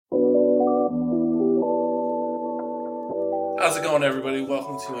How's it going, everybody?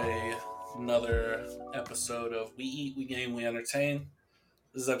 Welcome to another episode of We Eat, We Game, We Entertain.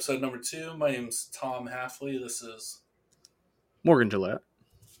 This is episode number 2. My name's Tom Halfley. This is Morgan Gillette.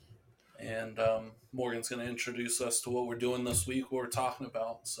 And Morgan's going to introduce us to what we're doing this week, what we're talking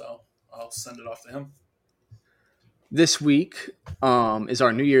about. So I'll send it off to him. This week is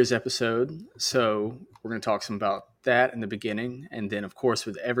our New Year's episode, so we're going to talk some about that in the beginning, and then, of course,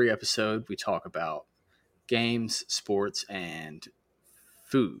 with every episode, we talk about games, sports, and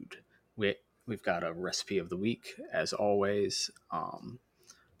food. We've got a recipe of the week, as always.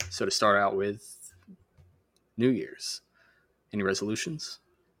 So to start out with, New Year's. Any resolutions?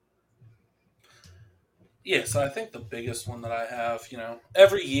 Yeah, so I think the biggest one that I have,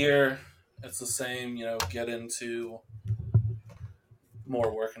 every year it's the same, get into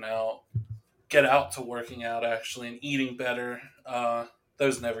more working out, get out to working out actually, and eating better.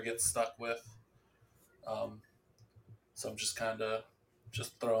 Those never get stuck with. So I'm just kind of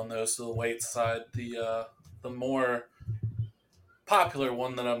just throwing those to the weight side. The more popular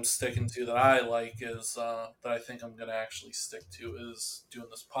one that I'm sticking to that I like is that I think I'm going to actually stick to is doing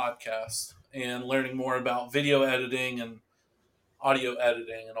this podcast and learning more about video editing and audio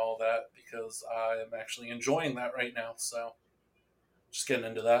editing and all that, because I am actually enjoying that right now. So just getting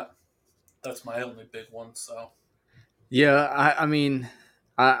into that. That's my only big one. So yeah,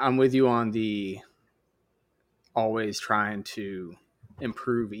 I'm with you on the always trying to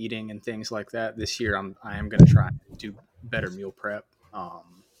improve eating and things like that. This year, I am going to try and do better meal prep.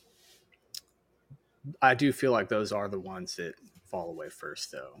 I do feel like those are the ones that fall away first,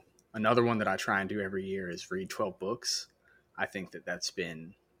 though. Another one that I try and do every year is read 12 books. I think that that's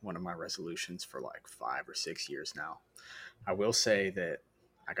been one of my resolutions for like 5 or 6 years now. I will say that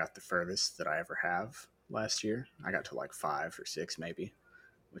I got the furthest that I ever have last year. I got to like 5 or 6 maybe,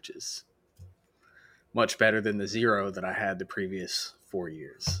 which is much better than the 0 that I had the previous 4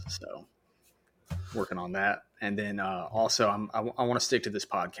 years. So working on that. And then also I want to stick to this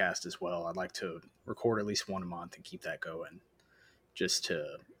podcast as well. I'd like to record at least one a month and keep that going just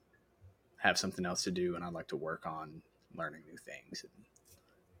to have something else to do. And I'd like to work on learning new things and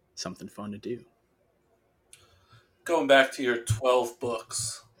something fun to do. Going back to your 12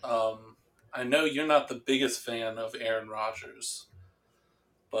 books, I know you're not the biggest fan of Aaron Rodgers,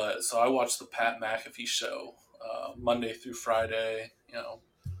 but so I watched the Pat McAfee show Monday through Friday,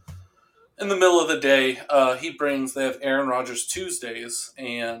 in the middle of the day. They have Aaron Rodgers Tuesdays,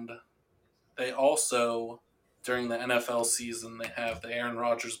 and they also, during the NFL season, they have the Aaron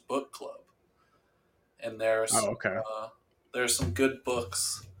Rodgers Book Club. And there's some good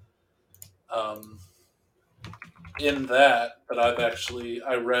books in that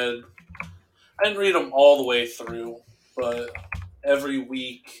I read. I didn't read them all the way through, but every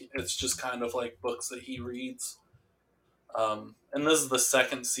week it's just kind of like books that he reads. And this is the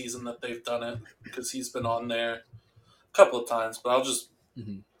second season that they've done it, because he's been on there a couple of times, but I'll just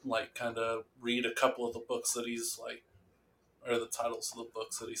kind of read a couple of the books that he's or the titles of the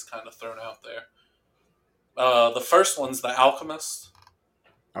books that he's kind of thrown out there. The first one's The Alchemist.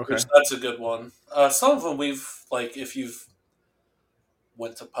 Okay. Which that's a good one. Some of them if you've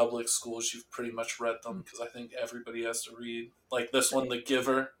went to public schools, you've pretty much read them, because I think everybody has to read. Like this one, The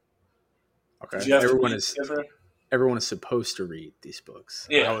Giver. Okay. Everyone is supposed to read these books.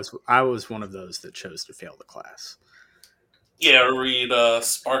 Yeah. I was one of those that chose to fail the class. Yeah, or read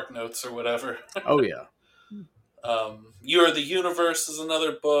Spark Notes or whatever. Oh, yeah. You Are the Universe is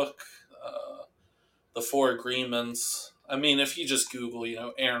another book. The Four Agreements. I mean, if you just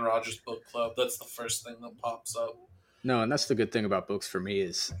Google, Aaron Rodgers Book Club, that's the first thing that pops up. No, and that's the good thing about books for me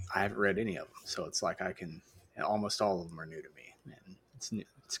is I haven't read any of them. So it's like almost all of them are new to me. And it's new.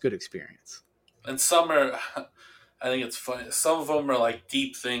 It's a good experience. And some are, I think it's funny. Some of them are like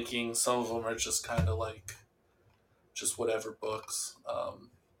deep thinking. Some of them are just kind of like just whatever books.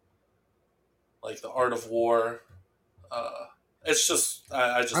 Like The Art of War. It's just,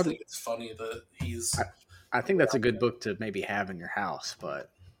 I just think it's funny that he's... I think that's a good book to maybe have in your house,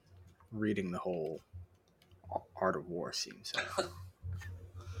 but reading the whole Art of War seems like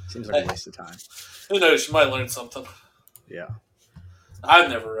a waste of time. Who knows? You might learn something. Yeah. I've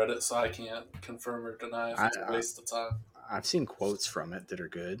never read it, so I can't confirm or deny if it's a waste of time. I've seen quotes from it that are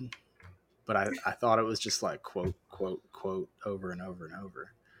good, but I thought it was just like quote, quote, quote over and over and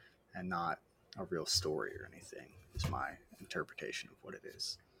over, and not a real story or anything, is my interpretation of what it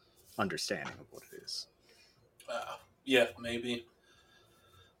is. Understanding of what it is. Yeah, maybe.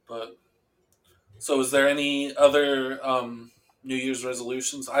 But so, is there any other New Year's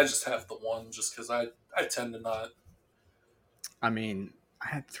resolutions? I just have the one, just because I tend to not. I mean, I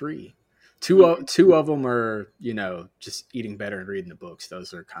had 3. Two of them are, just eating better and reading the books.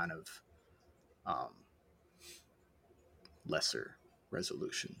 Those are kind of um, lesser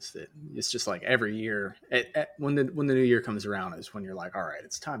resolutions. That it's just like every year, when the new year comes around, is when you're like, all right,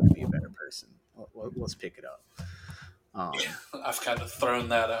 it's time to be a better person. Let's pick it up. I've kind of thrown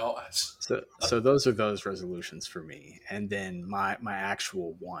that out. So those are those resolutions for me, and then my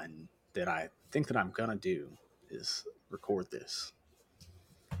actual one that I think that I'm gonna do is record this.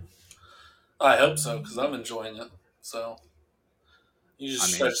 I hope so, because I'm enjoying it. So you just I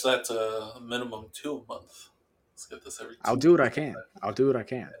mean, stretch that to a minimum 2 a month. Let's get this every I'll 2 do what I months. can. I'll do what I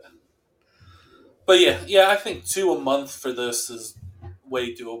can. But yeah, I think 2 a month for this is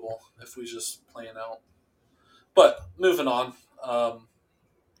way doable if we just plan out. But moving on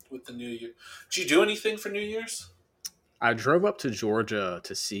with the New Year. Did you do anything for New Year's? I drove up to Georgia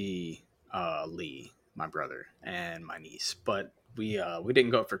to see Lee, my brother, and my niece, but we didn't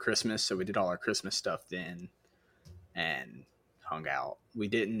go up for Christmas, so we did all our Christmas stuff then and hung out. We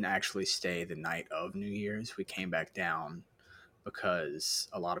didn't actually stay the night of New Year's. We came back down because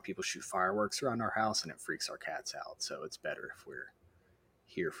a lot of people shoot fireworks around our house and it freaks our cats out. So it's better if we're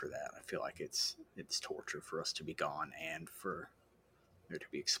here for that. I feel like it's torture for us to be gone and for there to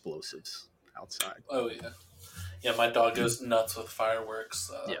be explosives outside. Oh yeah. My dog goes nuts with fireworks.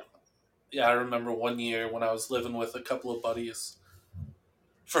 Yeah, I remember one year when I was living with a couple of buddies.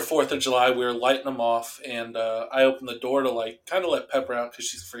 For 4th of July, we were lighting them off, and I opened the door to kind of let Pepper out because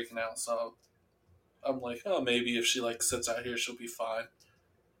she's freaking out. So I'm like, oh, maybe if she sits out here, she'll be fine.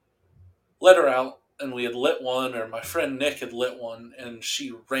 Let her out, and we had lit one, or my friend Nick had lit one, and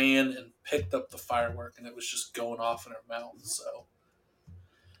she ran and picked up the firework, and it was just going off in her mouth. So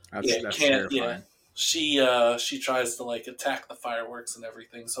That's terrifying. Yeah, she tries to attack the fireworks and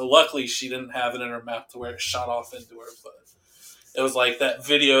everything. So luckily, she didn't have it in her mouth to where it shot off into her, but. It was like that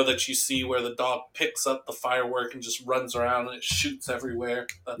video that you see where the dog picks up the firework and just runs around and it shoots everywhere.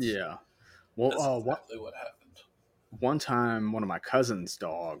 Yeah. Well, that's exactly what happened. One time, one of my cousin's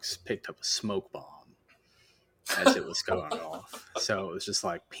dogs picked up a smoke bomb as it was going off. So it was just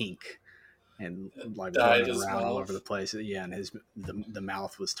pink and running around all over the place. Yeah, and the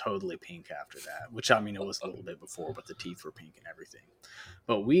mouth was totally pink after that. Which it was a little bit before, but the teeth were pink and everything.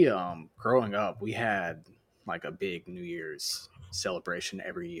 But we growing up, we had a big New Year's celebration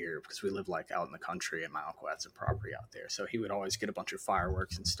every year because we lived out in the country and my uncle had some property out there. So he would always get a bunch of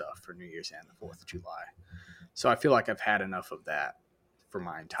fireworks and stuff for New Year's and the 4th of July. So I feel like I've had enough of that for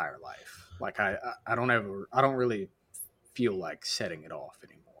my entire life. I don't really feel like setting it off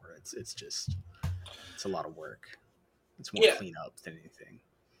anymore. It's a lot of work. It's more cleanup than anything.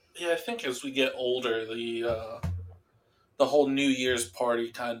 Yeah, I think as we get older, the whole New Year's party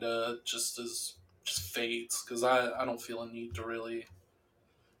kind of just fades because I don't feel a need to really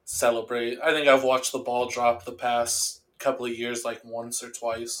celebrate. I think I've watched the ball drop the past couple of years once or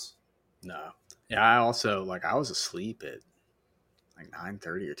twice. No. Yeah, I also I was asleep at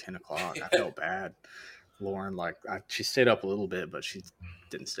 9:30 or 10 o'clock. I felt bad. Lauren, she stayed up a little bit, but she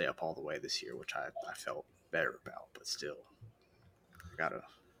didn't stay up all the way this year, which I felt better about, but still I gotta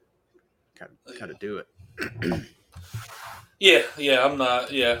do it. Yeah, I'm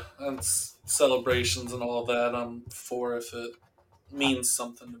not. Yeah, and celebrations and all of that. I'm for if it means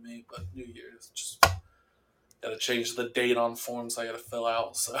something to me. But New Year's just gotta change the date on forms I gotta fill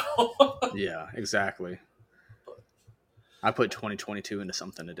out. So yeah, exactly. I put 2022 into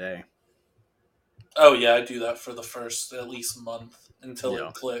something today. Oh yeah, I do that for the first at least month until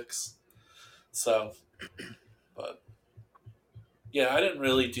it clicks. So, but yeah, I didn't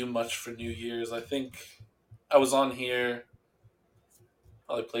really do much for New Year's. I think I was on here.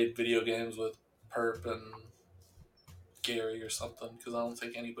 Probably played video games with Perp and Gary or something because I don't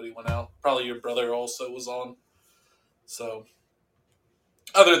think anybody went out. Probably your brother also was on. So,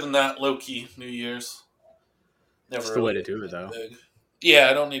 other than that, low key New Year's. Never. That's the way to do it, though. Big. Yeah,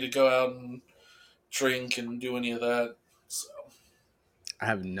 I don't need to go out and drink and do any of that. So, I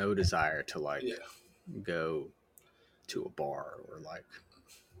have no desire to go to a bar or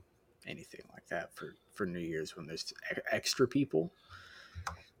anything like that for New Year's when there's extra people.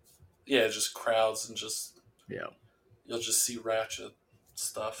 Yeah, just crowds and you'll just see ratchet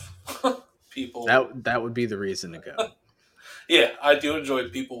stuff. People. That would be the reason to go. Yeah, I do enjoy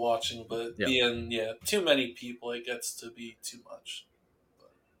people watching, but being too many people, it gets to be too much.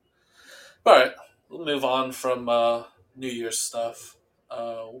 But, all right, we'll move on from New Year's stuff.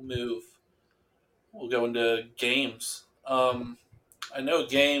 We'll go into games. I know a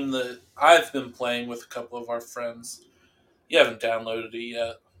game that I've been playing with a couple of our friends. You haven't downloaded it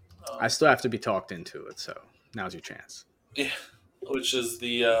yet. I still have to be talked into it, so now's your chance. Yeah. which is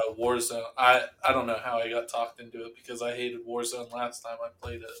the Warzone. I don't know how I got talked into it because I hated Warzone last time I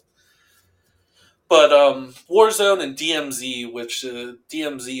played it. But Warzone and DMZ, which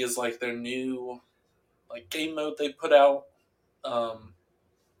DMZ is like their new like game mode they put out. Um,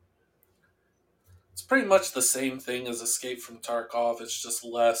 it's pretty much the same thing as Escape from Tarkov. It's just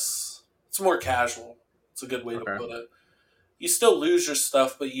less. It's more casual. It's a good way to Okay. put it. You still lose your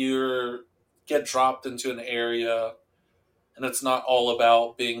stuff, but you get dropped into an area, and it's not all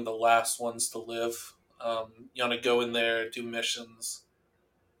about being the last ones to live. You want to go in there, do missions,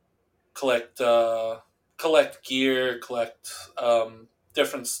 collect collect gear, collect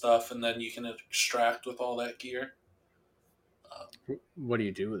different stuff, and then you can extract with all that gear. What do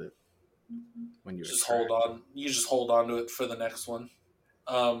you do with it when you Just hold extract? on. You just hold on to it for the next one.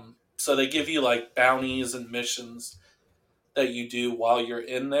 So they give you like bounties and missions that you do while you're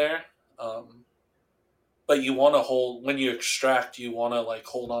in there. But you want to hold when you extract. You want to like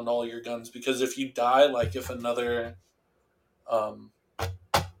hold on to all your guns because if you die, like um,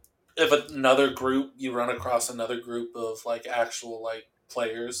 if another group you run across another group of like actual like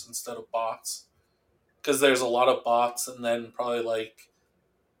players instead of bots, because there's a lot of bots and then probably like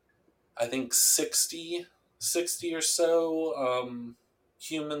I think 60 or so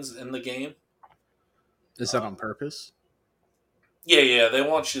humans in the game. Is that Uh, on purpose? yeah, they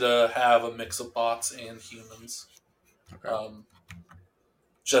want you to have a mix of bots and humans, Okay. um,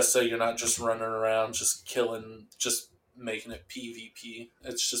 just so you're not just running around just killing, just making it PvP.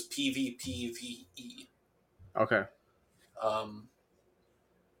 It's just PvPvE. Okay. Um,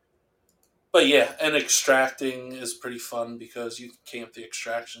 but yeah, and extracting is pretty fun because you can camp the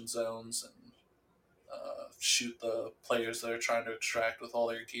extraction zones and shoot the players that are trying to extract with all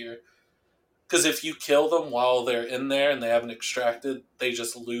their gear. Because if you kill them while they're in there and they haven't extracted, they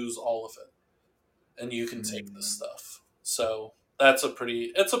just lose all of it, and you can take the Mm, stuff. So that's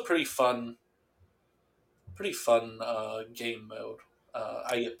it's a pretty fun game mode.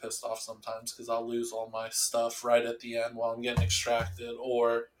 I get pissed off sometimes because I'll lose all my stuff right at the end while I'm getting extracted,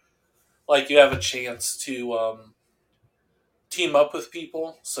 or like you have a chance to team up with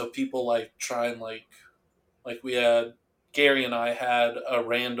people. So people like try and like we had Gary and I had a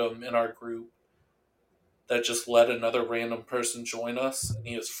random in our group that just let another random person join us, and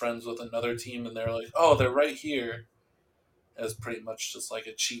he was friends with another team, and they're like, "Oh, they're right here." As pretty much just like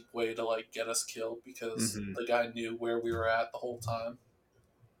a cheap way to like get us killed because mm-hmm. the guy knew where we were at the whole time.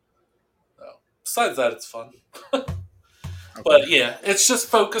 So besides that, it's fun. Okay. But yeah, it's just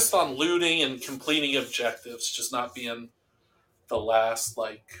focused on looting and completing objectives, just not being the last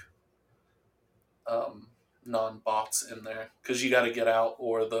like um, non bots in there because you got to get out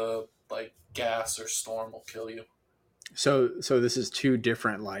or the like gas or storm will kill you. So this is two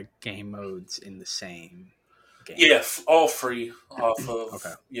different like game modes in the same game. Yeah, all free off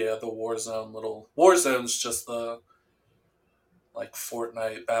Okay. of the Warzone little Warzone's just the like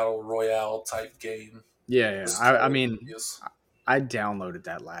Fortnite battle royale type game. Yeah, yeah. It's I totally mean, obvious. I downloaded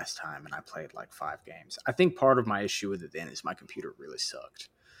that last time and I played like 5 games. I think part of my issue with it then is my computer really sucked,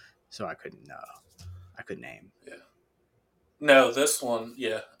 so I couldn't aim. Yeah. No, this one,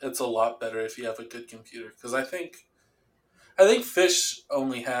 yeah, it's a lot better if you have a good computer because I think Fish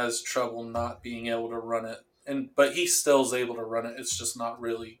only has trouble not being able to run it, and but he still is able to run it. It's just not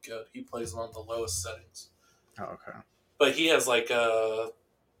really good. He plays it on the lowest settings, Oh, okay. but he has like a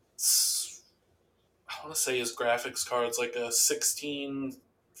I want to say his graphics card's like a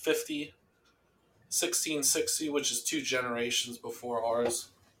 1650, 1660, which is two generations before ours.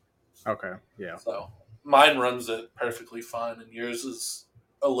 Okay. Yeah. So mine runs it perfectly fine, and yours is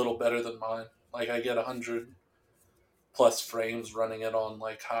a little better than mine. Like I get 100 plus frames running it on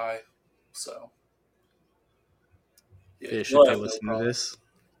like high. So yeah, Fish, you'll if you're have no listening to problem. this,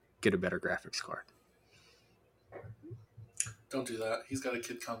 get a better graphics card. Don't do that. He's got a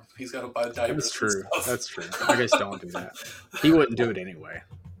kid coming. He's got to buy That's diapers and true. stuff. That's true. I guess don't do that. He wouldn't do it anyway.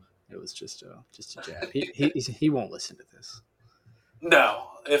 It was just a jab. He won't listen to this. No,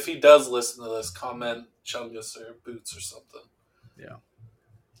 if he does listen to this, comment Chungus or Boots or something. Yeah.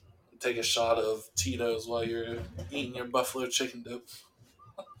 Take a shot of Tito's while you're eating your buffalo chicken dip.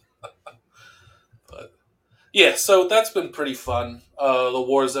 But yeah, so that's been pretty fun. The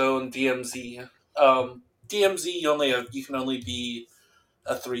Warzone, DMZ. DMZ, you can only be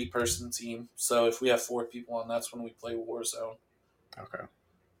a 3-person team. So if we have 4 people on, that's when we play Warzone. Okay.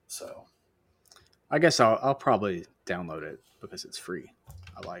 So I guess I'll probably download it because it's free.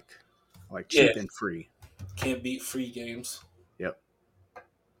 I like yeah, cheap and free. can't beat free games. Yep.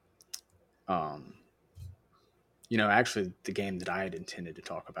 Um Actually, the game that I had intended to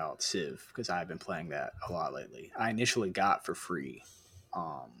talk about, Civ, because I've been playing that a lot lately. I initially got for free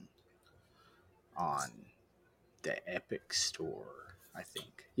um, on the Epic Store, I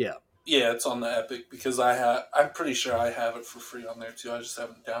think. Yeah. Yeah, it's on the Epic because I'm pretty sure I have it for free on there too. I just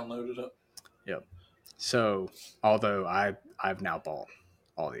haven't downloaded it. Yep. So, although I've now bought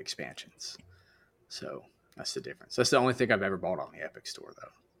all the expansions, so that's the difference. That's the only thing I've ever bought on the Epic Store,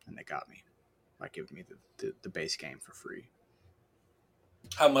 though, and they got me, like, giving me the base game for free.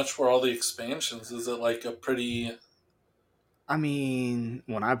 How much were all the expansions? Is it like a pretty? I mean,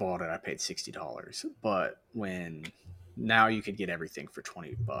 when I bought it, I paid $60, but now you could get everything for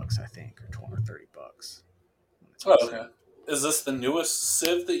 $20, I think, or $20 or $30 when it's on Oh, sale. okay. Is this the newest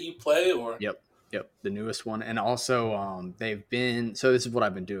Civ that you play, or? Yep, yep, the newest one, and also they've been. So this is what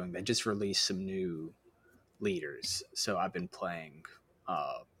I've been doing. They just released some new leaders, so I've been playing.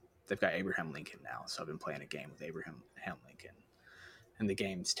 Uh, they've got Abraham Lincoln now, so I've been playing a game with Abraham Lincoln, and the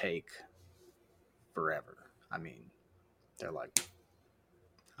games take forever. I mean, they're like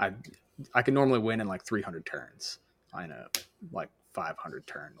I I can normally win in like 300 turns in a like 500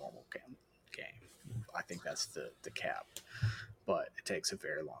 turn normal game. I think that's the cap, but it takes a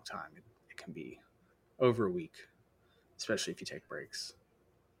very long time. It can be over a week, especially if you take breaks.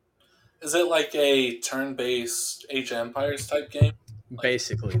 Is it like a turn-based Age of Empires type game? Like,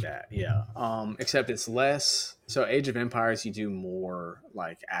 Basically that, yeah. Except it's less. So Age of Empires, you do more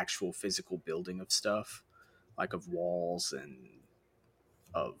like actual physical building of stuff, like of walls and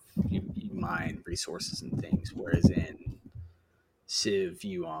of you mine resources and things. Whereas in Civ,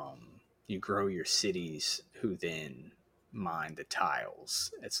 you grow your cities, who then mine the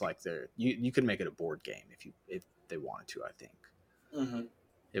tiles. It's like you could make it a board game if they wanted to. I think mm-hmm.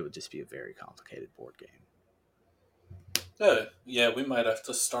 it would just be a very complicated board game. Yeah, we might have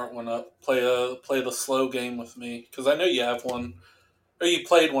to start one up. Play the slow game with me because I know you have one, or you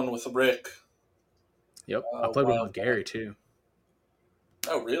played one with Rick. Yep, I A played one while with back. Gary too.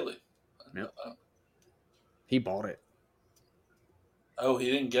 Oh, really? I didn't know Yep, that. he bought it. Oh,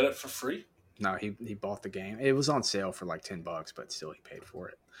 he didn't get it for free? No, he bought the game. It was on sale for like $10, but still he paid for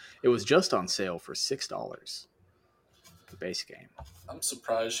it. It was just on sale for $6. The base game. I'm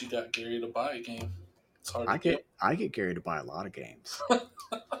surprised you got Gary to buy a game. It's hard to I do. get Gary to buy a lot of games.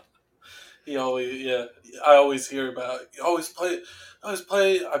 He always, yeah. I always hear about. You always play. I always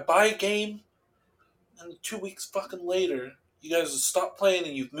play. I buy a game, and 2 weeks fucking later, you guys have stopped playing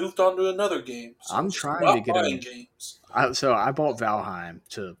and you've moved on to another game. So I'm just trying to stop get buying him. games. So I bought Valheim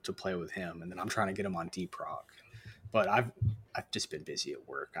to play with him, and then I'm trying to get him on Deep Rock. But I've just been busy at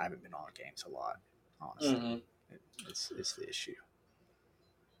work. I haven't been on games a lot, honestly. Mm-hmm. It's the issue.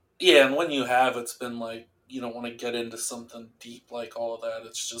 Yeah, and when you have, it's been like you don't want to get into something deep like all of that.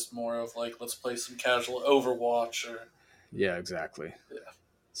 It's just more of like let's play some casual Overwatch or Yeah, exactly. yeah. No,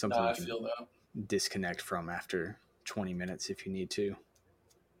 Something you I can feel that. disconnect from after 20 minutes if you need to.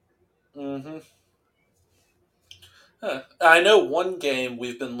 Mm-hmm. I know one game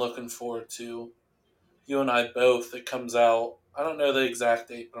we've been looking forward to. You and I both. It comes out. I don't know the exact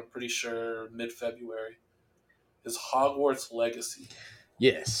date, but I'm pretty sure mid-February. Is Hogwarts Legacy.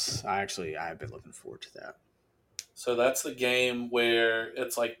 Yes, I've been looking forward to that. So that's the game where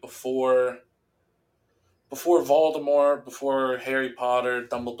it's like before Voldemort, before Harry Potter,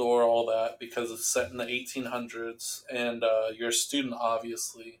 Dumbledore, all that, because it's set in the 1800s, and you're a student,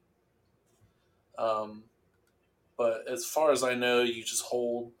 obviously. Um, but as far as I know, you just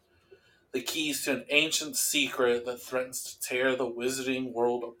hold the keys to an ancient secret that threatens to tear the wizarding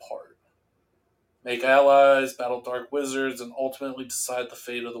world apart. Make allies, battle dark wizards, and ultimately decide the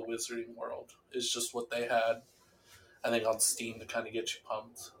fate of the wizarding world. Is just what they had, I think, on Steam to kind of get you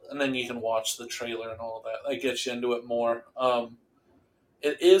pumped. And then you can watch the trailer and all of that. That gets you into it more.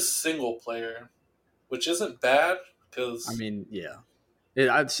 It is single player, which isn't bad I because mean, yeah.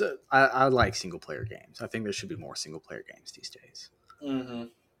 I like single player games. I think there should be more single player games these days. mm-hmm.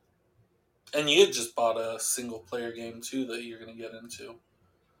 And you had just bought a single player game too that you're going to get into.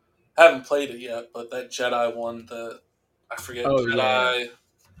 I haven't played it yet, but that Jedi one, I forget, Oh yeah, Jedi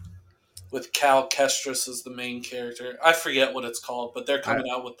with Cal Kestis as the main character. I forget what it's called, but they're I coming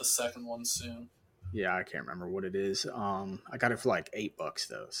out with the second one soon. yeah I can't remember what it is. I got it for like $8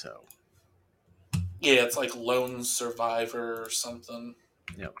 though. So Yeah, it's like Lone Survivor or something.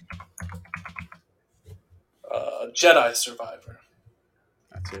 yep, Jedi Survivor.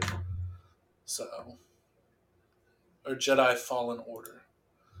 that's it. So, or Jedi Fallen Order.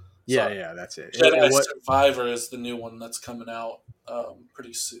 Yeah, Sorry, yeah, that's it. Jedi What? Survivor is the new one that's coming out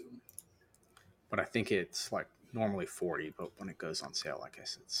pretty soon. But I think it's like normally 40, but when it goes on sale, I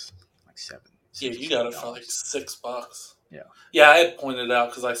guess it's like 7. Yeah, you got it for like $60. $6. Yeah. Yeah, I had pointed out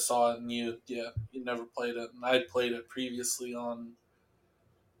because I saw it, and you never played it, and I had played it previously on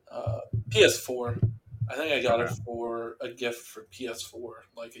uh, PS4. I think I got it Okay. for a gift for PS4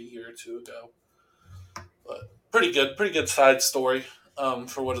 like a year or two ago. But pretty good side story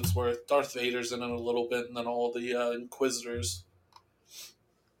for what it's worth. Darth Vader's in it a little bit, and then all the Inquisitors.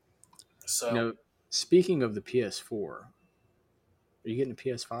 You So know, speaking of the PS4, are you getting a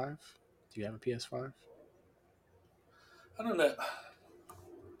PS5? Do you have a PS5? I don't know.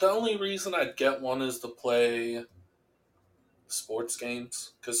 The only reason I'd get one is to play sports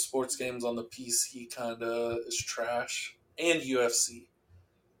games because sports games on the PC kind of is trash, and UFC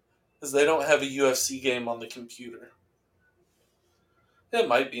because they don't have a UFC game on the computer. It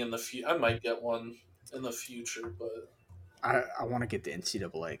might be in the future. I might get one in the future, but I want to get the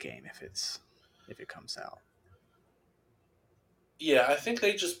NCAA game if it comes out. yeah, I think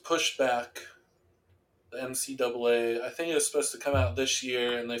they just pushed back the NCAA. I think it was supposed to come out this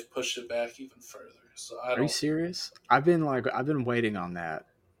year, and they've pushed it back even further. So I Are you don't. serious? I've been waiting on that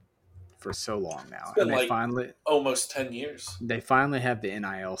for so long It's now, and been like almost 10 years. they finally have the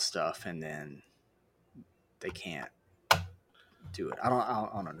NIL stuff, and then they can't do it. I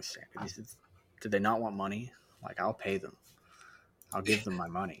don't understand. Did they not want money? Like, I'll pay them. I'll give them my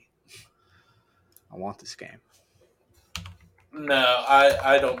money. I want this game. No,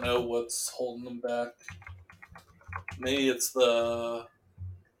 I don't know what's holding them back. Maybe it's the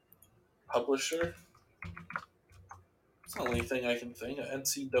publisher. It's the only thing I can think of.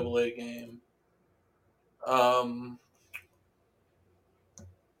 NCAA game. Um,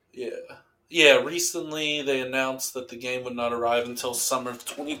 yeah. Yeah, recently they announced that the game would not arrive until summer of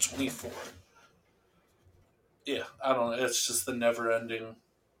 2024. Yeah, I don't know. It's just the never ending.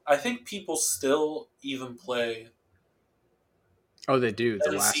 I think people still even play Oh, they do.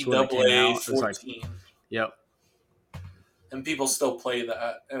 The last one that came NCAA out, it was like, 14, yep, and people still play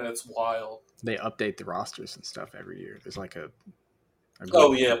that, and it's wild. they update the rosters and stuff every year. There's like a Oh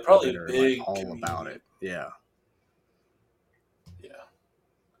group of yeah, people probably that a are like big all about community. it. Yeah. Yeah,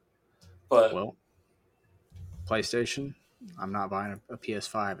 but Well, PlayStation, I'm not buying a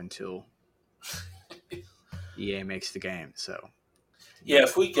PS5 until EA makes the game. So you yeah, might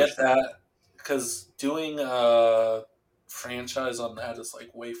if have to we push get that. that, because doing a franchise on that is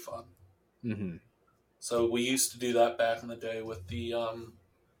like way fun. Mm-hmm. So we used to do that back in the day with the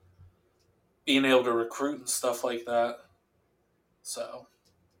being able to recruit and stuff like that. So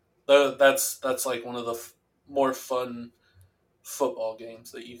that's like one of the more fun football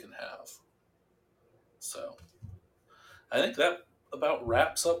games that you can have. So I think that about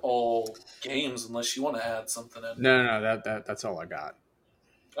wraps up all games, unless you want to add something in. No, that's all I got.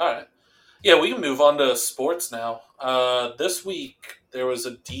 All right. Yeah, we can move on to sports now. This week there was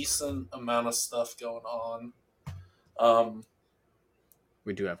a decent amount of stuff going on. Um,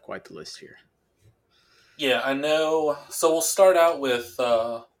 We do have quite the list here. yeah, I know. So we'll start out with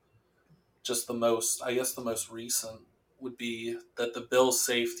just I guess the most recent would be that the Bills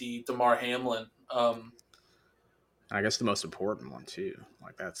safety, Damar Hamlin. And I guess the most important one too.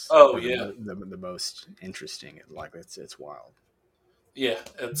 Like that's Oh or yeah, the most interesting. Like it's wild. yeah.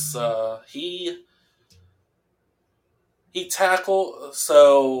 It's he tackled.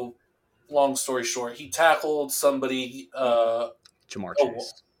 So long story short, he tackled somebody. Jamar Oh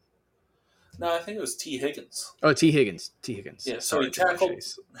Chase. no, I think it was T Higgins. Oh, T Higgins. T Higgins. Yeah, so Sorry, Jamar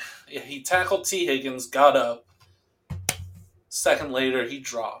Chase. he tackled T Higgins, got up. Second later, he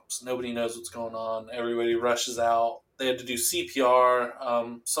drops. Nobody knows what's going on. Everybody rushes out. They had to do CPR.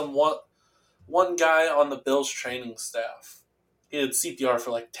 One guy on the Bills training staff, he did CPR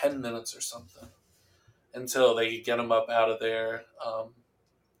for like 10 minutes or something until they could get him up out of there.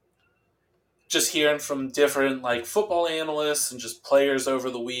 Just hearing from different like football analysts and just players over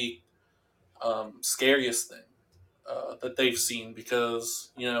the week, scariest thing that they've seen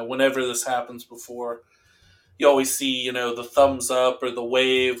because whenever this happens before, you always see the thumbs up or the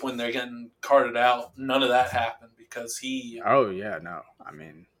wave when they're getting carted out. None of that happened because he, Oh yeah, no. I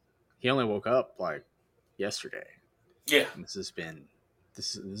mean, he only woke up like yesterday. yeah, And this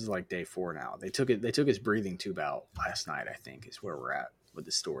is like day 4 now. They took his breathing tube out last night, I think, is where we're at with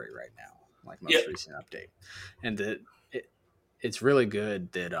the story right now. Like yeah, most recent update. And it's really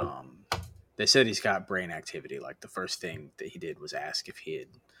good that they said he's got brain activity. Like the first thing that he did was ask if he had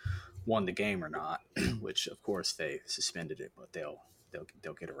won the game or not, which of course they suspended it, but they'll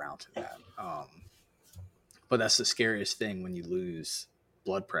get around to that. But that's the scariest thing when you lose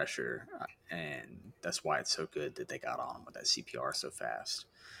blood pressure, and that's why it's so good that they got on him with that CPR so fast.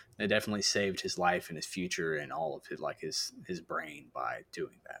 They definitely saved his life and his future and all of his brain by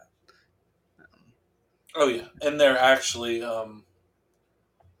doing that. Oh yeah, and they're actually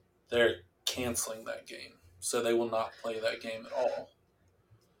they're canceling that game, so they will not play that game at all.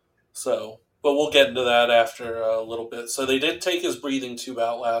 So, but we'll get into that after a little bit. So they did take his breathing tube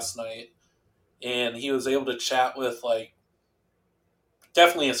out last night, and he was able to chat with like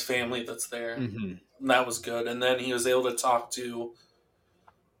definitely his family that's there, Hmm. and that was good. And then he was able to talk to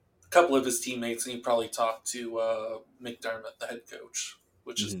a couple of his teammates, and he probably talked to McDermott, the head coach,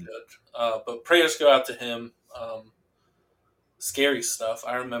 which is Hmm. good. But prayers go out to him. Scary stuff.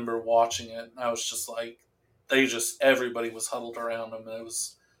 I remember watching it, and I was just like, everybody was huddled around him, and it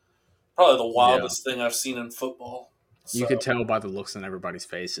was probably the Yeah. wildest thing I've seen in football. You So could tell by the looks on everybody's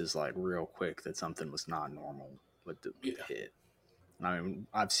faces, like real quick, that something was not normal with the yeah, hit. I mean,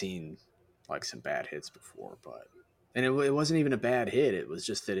 I've seen like some bad hits before, but it wasn't even a bad hit. It was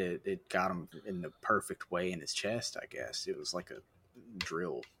just that it got him in the perfect way in his chest. I guess it was like a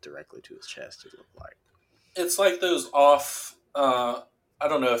drill directly to his chest. It looked like. it's like those off. I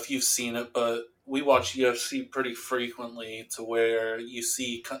don't know if you've seen it, but we watch UFC pretty frequently to where you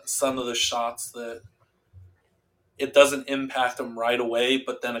see some of the shots that it doesn't impact them right away,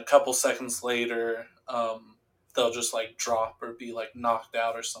 but then a couple seconds later, they'll just like drop or be like knocked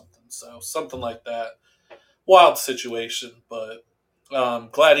out or something. So something like that. Wild situation, but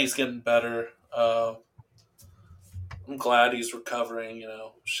glad he's getting better. I'm glad he's recovering. You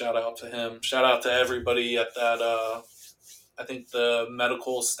know, shout out to him. Shout out to everybody at that. I think the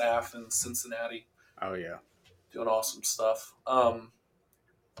medical staff in Cincinnati Oh yeah. doing awesome stuff.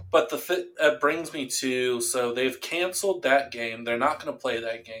 But that brings me to, so they've canceled that game. They're not going to play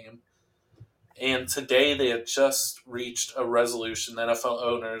that game. And today they had just reached a resolution. The NFL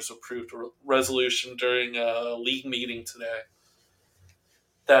owners approved a resolution during a league meeting today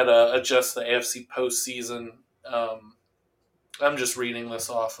that adjusts the AFC postseason. I'm just reading this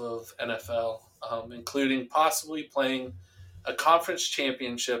off of NFL, including possibly playing a conference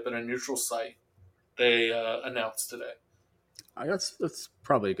championship at a neutral site. They announced today. That's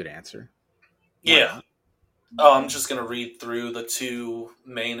probably a good answer. Why Yeah. not? Oh, I'm just going to read through the two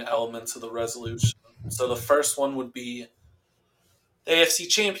main elements of the resolution. So the first one would be the AFC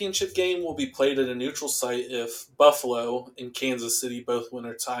Championship game will be played at a neutral site if Buffalo and Kansas City both win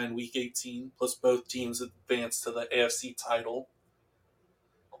or tie in Week 18, plus both teams advance to the AFC title.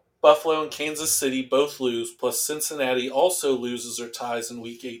 Buffalo and Kansas City both lose, plus Cincinnati also loses or ties in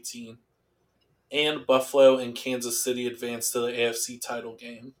Week 18, and Buffalo and Kansas City advance to the AFC title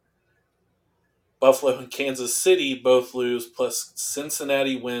game. Buffalo and Kansas City both lose, plus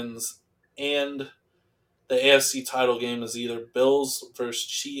Cincinnati wins, and the AFC title game is either Bills versus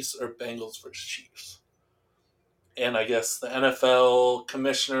Chiefs or Bengals versus Chiefs. And I guess the NFL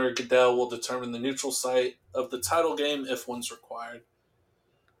Commissioner Goodell will determine the neutral site of the title game if one's required.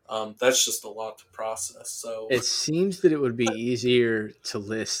 That's just a lot to process. So, It seems that it would be easier to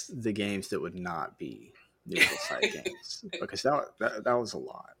list the games that would not be neutral site games because that was a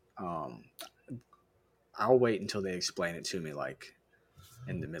lot. I'll wait until they explain it to me, like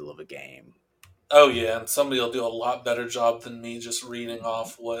in the middle of a game. oh yeah, and somebody will do a lot better job than me just reading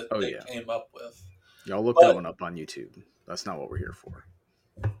off what Oh they yeah, came up with. y'all look that But one up on YouTube. That's not what we're here for.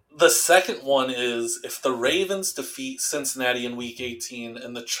 the second one is if the Ravens defeat Cincinnati in Week 18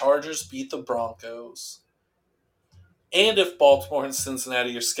 and the Chargers beat the Broncos, and if Baltimore and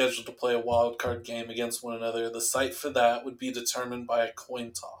Cincinnati are scheduled to play a wild card game against one another, the site for that would be determined by a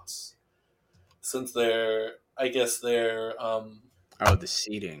coin toss. Since I guess Oh, the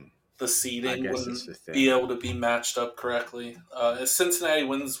seating. the I seeding guess that's wouldn't the be thing. able to be matched up correctly. If Cincinnati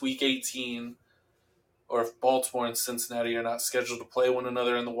wins Week 18, or if Baltimore and Cincinnati are not scheduled to play one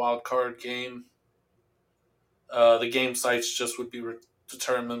another in the wild card game, the game sites just would be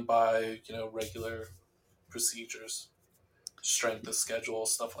determined by regular procedures, strength of schedule,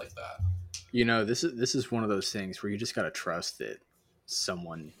 stuff like that. This is one of those things where you just gotta trust that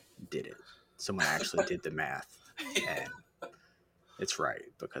someone did it. Someone actually did the math, and it's right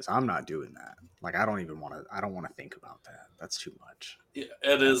because I'm not doing that. Like I don't even want to. I don't want to think about that. That's too much. Yeah,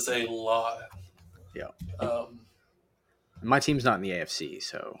 it No, is a lot. yeah. Um, And my team's not in the AFC,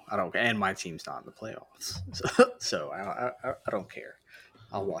 so I don't. And my team's not in the playoffs, so I don't care.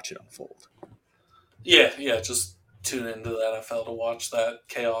 I'll watch it unfold. yeah, yeah, just tune into the NFL to watch that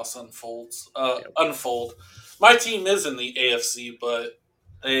chaos Yep. unfold. My team is in the AFC, but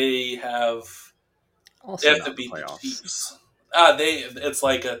they have they Also have to not in the beat the playoffs. Chiefs. It's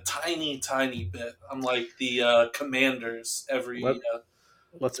like a tiny, tiny bit. I'm like the Commanders Let every.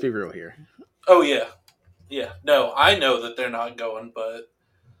 Let's be real here. Oh yeah, yeah. No, I know that they're not going, but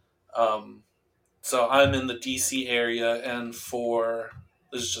so I'm in the DC area, and for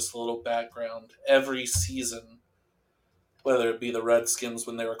This is just a little background. Every season, whether it be the Redskins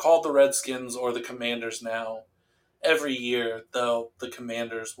when they were called the Redskins or the Commanders now, every year though the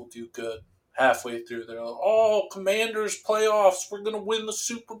Commanders will do good. Halfway through, they're like, "Oh, Commanders playoffs! We're gonna win the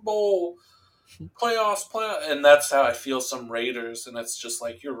Super Bowl, playoffs!" And that's how I feel some Raiders, and it's just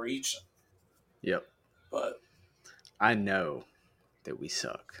like you're reaching. Yep. But I know that we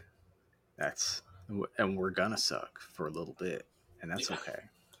suck. That's and we're gonna suck for a little bit, and that's yeah, okay.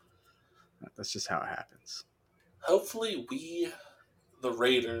 That's just how it happens. hopefully the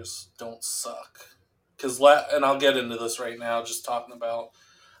Raiders, don't suck. And I'll get into this right now. Just talking about,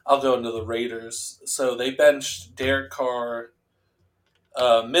 I'll go into the Raiders. So they benched Derek Carr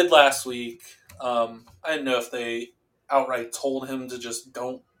mid last week. I didn't know if they outright told him to just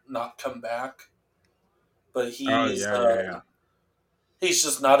don't not come back, but Oh yeah, yeah, yeah. he's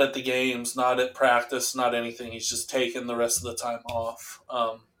just not at the games, not at practice, not anything. He's just taking the rest of the time off.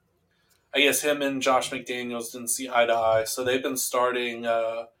 I guess him and Josh McDaniels didn't see eye to eye, so they've been starting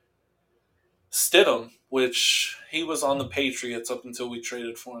Stidham, which he was on the Patriots up until we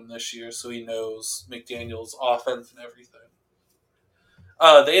traded for him this year, so he knows McDaniels' offense and everything.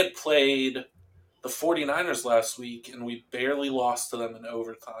 They had played the 49ers last week, and we barely lost to them in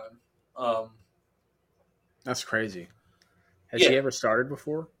overtime. That's crazy. Has Yeah, he ever started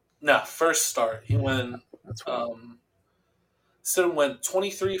before? no, first start. He went, That's wild. Stidham went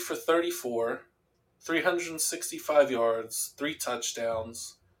 23 for 34, 365 yards, 3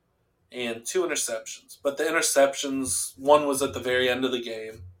 touchdowns, and 2 interceptions. But the interceptions, one was at the very end of the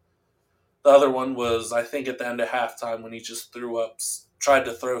game. The other one was, I think, at the end of halftime when he just tried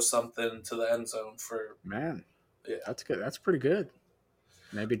to throw something to the end zone for. Man, Yeah. that's good. That's pretty good.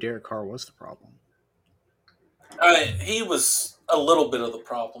 Maybe Derek Carr was the problem. He was a little bit of the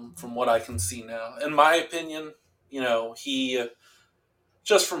problem from what I can see now. In my opinion, he,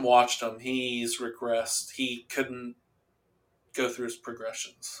 just from watching him, he's regressed. He couldn't go through his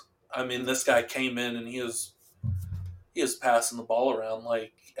progressions. I mean, this guy came in and he was passing the ball around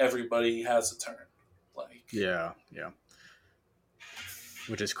like everybody has a turn. Like, Yeah, yeah.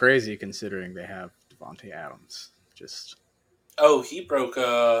 Which is crazy considering they have Devontae Adams. Just oh, he broke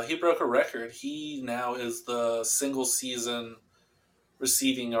a record. He now is the single season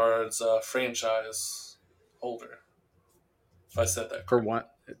receiving yards franchise holder. If I said that for correct. one,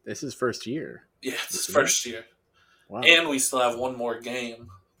 this is first year. Yeah, it's his Isn't first year. Wow. And we still have one more game.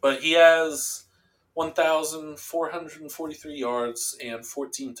 But he has 1,443 yards and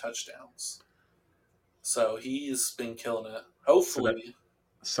 14 touchdowns. So he's been killing it. Hopefully.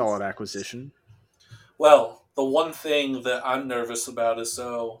 Solid acquisition. Well, the one thing that I'm nervous about is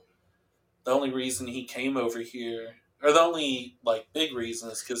the only reason he came over here, or the only big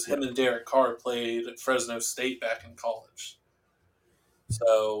reason, is because him and Derek Carr played at Fresno State back in college.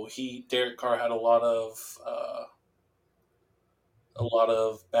 So Derek Carr had a lot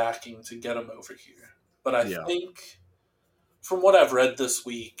of backing to get him over here. But I think, from what I've read this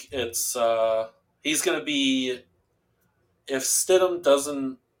week, it's he's going to be, if Stidham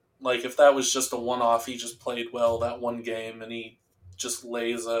doesn't, if that was just a one-off, he just played well that one game and he just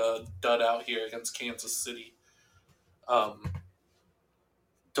lays a dud out here against Kansas City.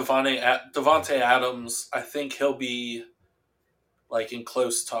 Devontae Adams, I think he'll be in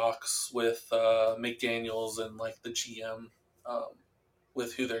close talks with McDaniels and the GM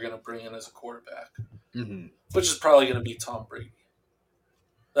with who they're going to bring in as a quarterback, which is probably going to be Tom Brady.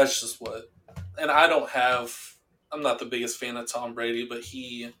 That's just what. And I'm not the biggest fan of Tom Brady, but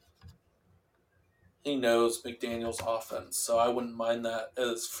he knows McDaniels' offense, so I wouldn't mind that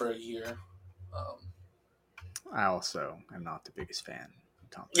as for a year. I also am not the biggest fan of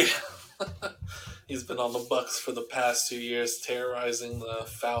Tom Brady. Yeah. He's been on the Bucs for the past 2 years, terrorizing the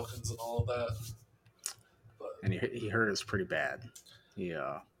Falcons and all of that. And he hurt us pretty bad. He's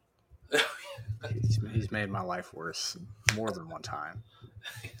made my life worse more than one time.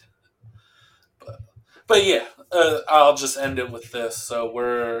 But yeah, I'll just end it with this. So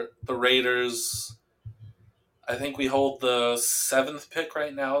we're the Raiders. I think we hold the 7th pick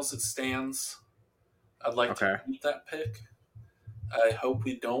right now as it stands. I'd like to keep that pick. I hope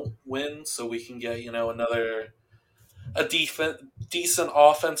we don't win so we can get, a decent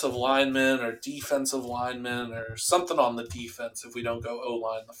offensive lineman or defensive lineman or something on the defense if we don't go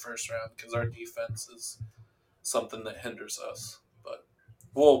O-line the first round, because our defense is something that hinders us. But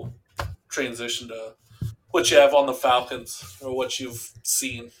we'll transition to what you have on the Falcons or what you've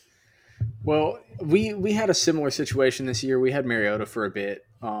seen. Well, we had a similar situation this year. We had Mariota for a bit.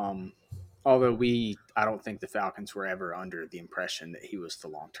 Although I don't think the Falcons were ever under the impression that he was the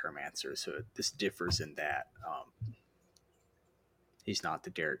long-term answer. So this differs in that. He's not the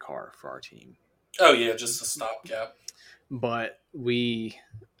Derek Carr for our team. Oh yeah, just a stopgap. But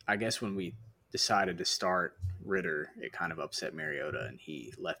I guess when we decided to start Ritter, it kind of upset Mariota, and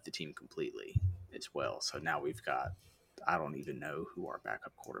he left the team completely as well. So now we've got, I don't even know who our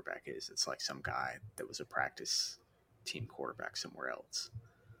backup quarterback is. It's like some guy that was a practice team quarterback somewhere else.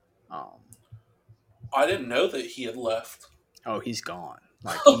 I didn't know that he had left. Oh, he's gone.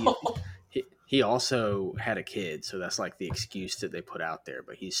 Like he also had a kid, so that's like the excuse that they put out there.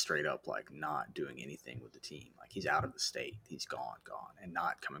 But he's straight up like not doing anything with the team. Like he's out of the state. He's gone, and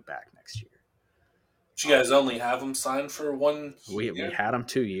not coming back next year. Did you guys only have him signed for 1 year? We had him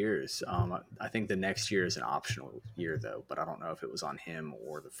 2 years. I think the next year is an optional year though, but I don't know if it was on him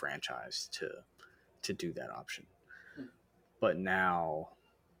or the franchise to do that option. But now,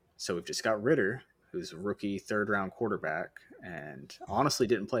 so we've just got Ritter, who's a rookie 3rd-round quarterback, and honestly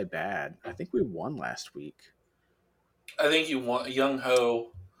didn't play bad. I think we won last week. I think you won. The young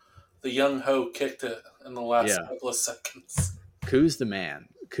ho kicked it in the last couple of seconds. Koo's the man.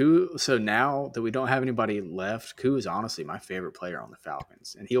 Koo. So now that we don't have anybody left, Koo is honestly my favorite player on the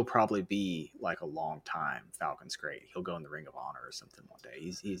Falcons, and he'll probably be like a long time Falcons great. He'll go in the Ring of Honor or something one day.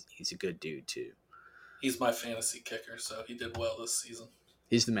 He's a good dude too. He's my fantasy kicker, so he did well this season.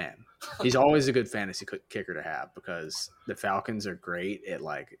 He's the man. He's always a good fantasy kicker to have because the Falcons are great at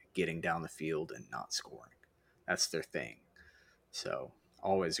like getting down the field and not scoring. That's their thing. So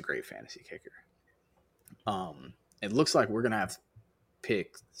always a great fantasy kicker. It looks like we're gonna have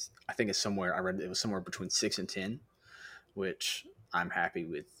picks. I think it's somewhere. I read it was somewhere between 6 and 10, which I'm happy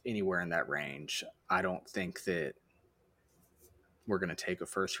with. Anywhere in that range. I don't think that we're going to take a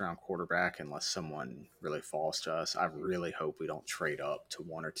 1st-round quarterback unless someone really falls to us. I really hope we don't trade up to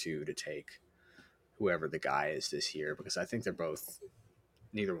 1 or 2 to take whoever the guy is this year, because I think they're both,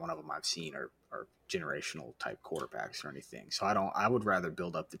 neither one of them I've seen are generational type quarterbacks or anything. So I would rather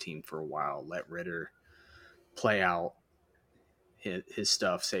build up the team for a while, let Ritter play out his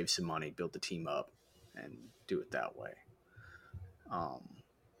stuff, save some money, build the team up, and do it that way.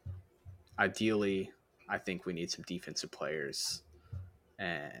 Ideally, I think we need some defensive players,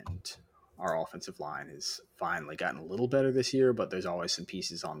 and our offensive line has finally gotten a little better this year, but there's always some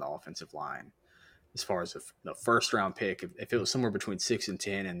pieces on the offensive line. As far as the 1st-round pick, if it was somewhere between 6 and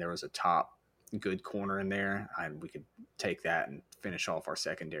 10 and there was a top good corner in there, we could take that and finish off our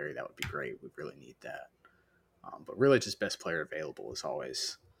secondary. That would be great. We really need that. But really just best player available is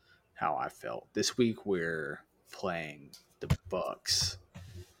always how I felt. This week we're playing the Bucks.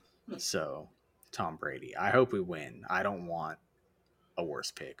 So Tom Brady. I hope we win. I don't want a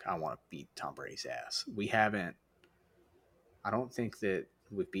worse pick. I want to beat Tom Brady's ass. I don't think that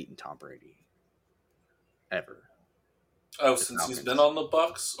we've beaten Tom Brady ever. Oh, since he's been on the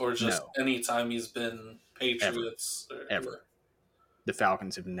Bucks, or just any time he's been Patriots? Ever. The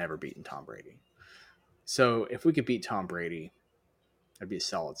Falcons have never beaten Tom Brady. So if we could beat Tom Brady, that'd be a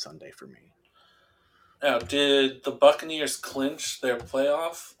solid Sunday for me. Now, did the Buccaneers clinch their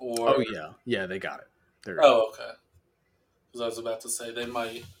playoff? Or... Oh, yeah, they got it. Oh, okay. Because I was about to say they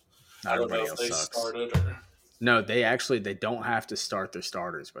might. I don't know if they started or. No, they don't have to start their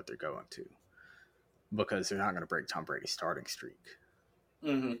starters, but they're going to, because they're not going to break Tom Brady's starting streak.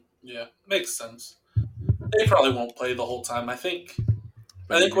 Mm-hmm. Yeah, makes sense. They probably won't play the whole time. I think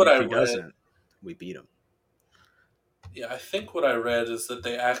what I read. We beat him. Yeah, I think what I read is that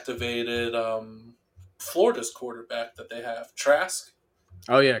they activated Florida's quarterback that they have, Trask.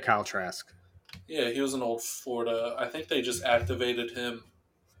 Oh yeah, Kyle Trask. Yeah, he was an old Florida. I think they just activated him,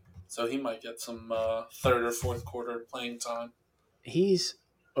 so he might get some 3rd or 4th quarter playing time. He's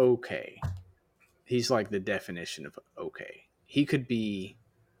okay. He's like the definition of okay. He could be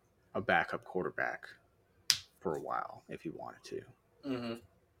a backup quarterback for a while if he wanted to. Mm-hmm.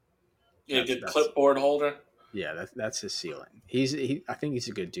 Yeah, good clipboard holder. Yeah, that's his ceiling. I think he's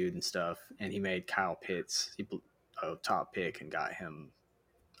a good dude and stuff, and he made Kyle Pitts a top pick and got him.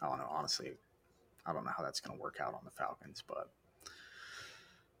 I don't know, honestly. I don't know how that's going to work out on the Falcons, but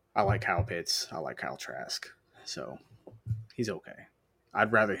I like Kyle Pitts. I like Kyle Trask, so he's okay.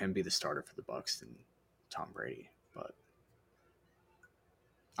 I'd rather him be the starter for the Bucs than Tom Brady, but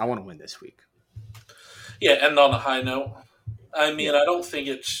I want to win this week. Yeah, and on a high note. I mean, I don't think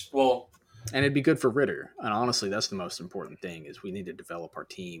it's and it'd be good for Ritter. And honestly, that's the most important thing is we need to develop our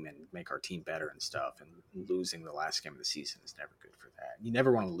team and make our team better and stuff. And losing the last game of the season is never good for that. You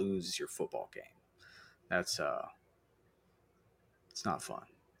never want to lose your football game. That's it's not fun.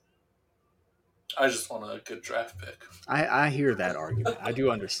 I just want a good draft pick. I hear that argument. I do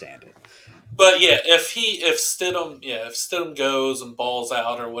understand it. But yeah, if Stidham goes and balls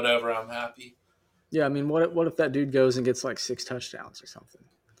out or whatever, I'm happy. Yeah, I mean, what if that dude goes and gets like 6 touchdowns or something?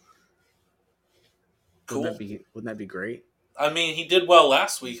 Cool. Wouldn't that be great? I mean, he did well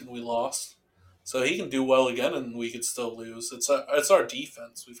last week and we lost, so he can do well again and we could still lose. It's our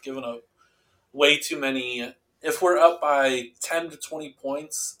defense. We've given up way too many. If we're up by 10 to 20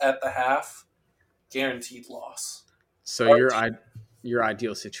 points at the half, guaranteed loss. So Our your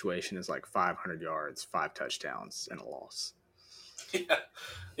ideal situation is like 500 yards, 5 touchdowns, and a loss. Yeah,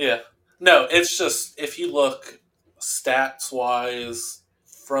 yeah. No, it's just if you look stats wise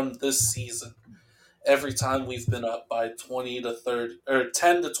from this season, every time we've been up by 20 to 30 or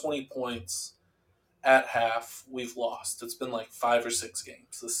 10 to 20 points at half, we've lost. It's been like 5 or 6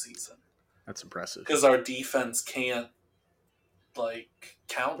 games this season That's impressive. because our defense can't like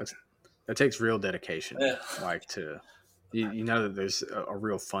count. That takes real dedication. Yeah. Like to you know that there's a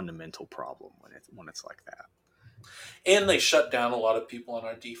real fundamental problem when it's like that. And they shut down a lot of people on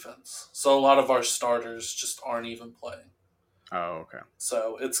our defense. So a lot of our starters just aren't even playing. Oh, okay.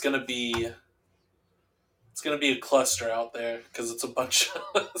 So it's gonna be a cluster out there because it's a bunch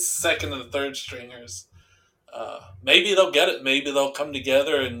of second and third stringers. Maybe they'll get it. Maybe they'll come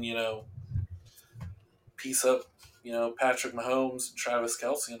together and piece up Patrick Mahomes and Travis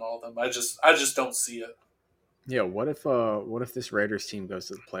Kelce and all of them. I just don't see it. Yeah, what if this Raiders team goes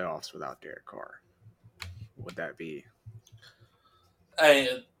to the playoffs without Derek Carr? Would that be?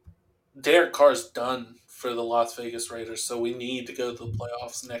 Derek Carr's done for the Las Vegas Raiders, so we need to go to the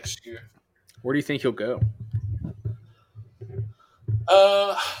playoffs next year. Where do you think he'll go?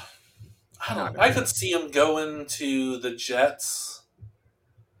 I don't know. I could see him going to the Jets.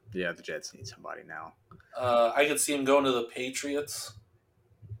 Yeah, the Jets need somebody now. I could see him going to the Patriots.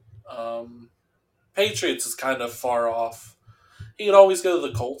 Patriots is kind of far off. He could always go to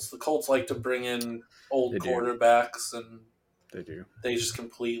the Colts. The Colts like to bring in old quarterbacks, and they do. They just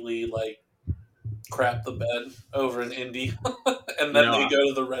completely crap the bed over in Indy, and then they go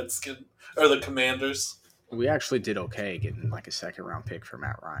to the Redskins or the Commanders. We actually did okay getting like a second round pick for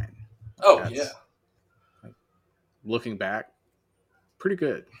Matt Ryan. Yeah. Looking back, pretty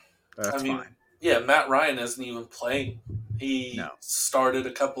good. That's fine. Yeah, Matt Ryan isn't even playing. He started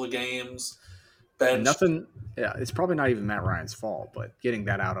a couple of games. Nothing. Yeah, it's probably not even Matt Ryan's fault, but getting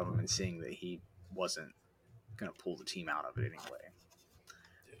that out of him and seeing that he wasn't going to pull the team out of it anyway.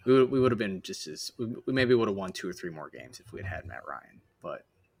 Yeah. We would have been just as we maybe would have won 2 or 3 more games if we had Matt Ryan, but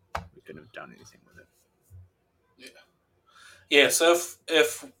we couldn't have done anything with it. Yeah. So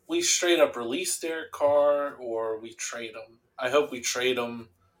if we straight up release Derek Carr or we trade him, I hope we trade him,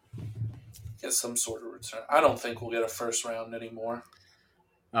 get some sort of return. I don't think we'll get a first round anymore.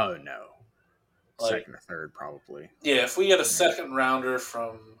 Oh no. Second or third, probably. Yeah, if we get a second rounder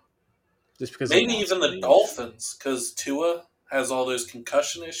from just because maybe even the Dolphins, because Tua has all those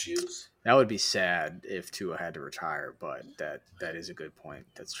concussion issues. That would be sad if Tua had to retire, but that is a good point.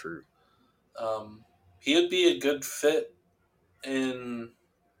 That's true. He would be a good fit at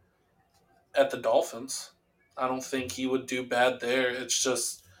the Dolphins. I don't think he would do bad there. It's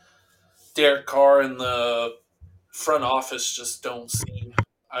just Derek Carr and the front office just don't see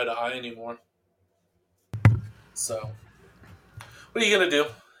eye to eye anymore. So, what are you gonna do?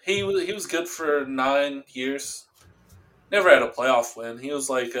 He was good for 9 years. Never had a playoff win. He was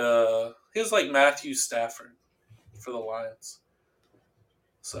like Matthew Stafford for the Lions.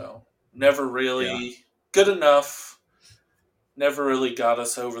 So never really good enough. Never really got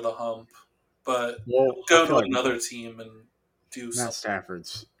us over the hump. But go to another team and do Matt something.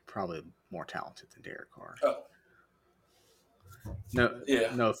 Stafford's probably more talented than Derek Carr. Oh.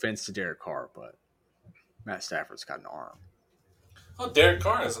 No offense to Derek Carr, but Matt Stafford's got an arm. Well, Derek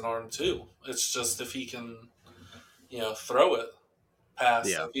Carr has an arm too. It's just if he can, throw it past.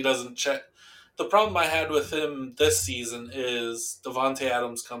 Yeah. If he doesn't check. The problem I had with him this season is Davante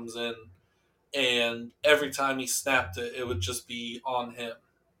Adams comes in, and every time he snapped it, it would just be on him.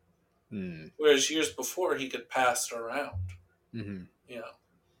 Mm. Whereas years before, he could pass it around. Mm-hmm.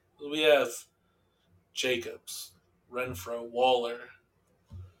 We have Jacobs, Renfro, Waller.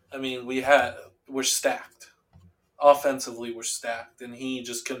 I mean, we're stacked. Offensively, we're stacked, and he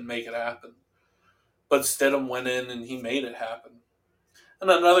just couldn't make it happen. But Stidham went in, and he made it happen. And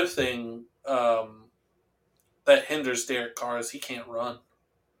another thing that hinders Derek Carr is he can't run.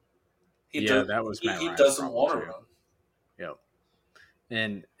 That was Matt Ryan's doesn't problem want to too. run. Yep.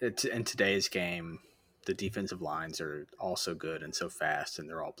 And in today's game, the defensive lines are all so good and so fast, and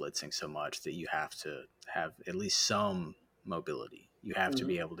they're all blitzing so much that you have to have at least some mobility. You have to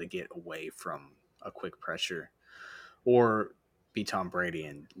be able to get away from a quick pressure or be Tom Brady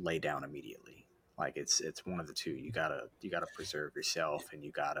and lay down immediately. Like it's one of the two. You gotta preserve yourself, and you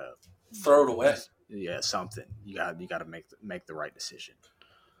gotta Throw it away. something. You gotta make the right decision.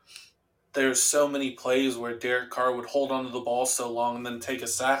 There's so many plays where Derek Carr would hold onto the ball so long and then take a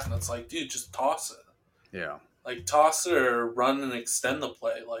sack, and it's like, dude, just toss it. Yeah. Like, toss it or run and extend the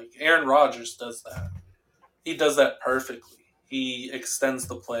play. Like, Aaron Rodgers does that. He does that perfectly. He extends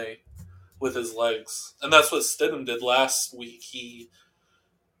the play with his legs. And that's what Stidham did last week.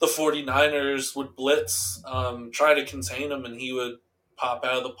 The 49ers would blitz, try to contain him, and he would pop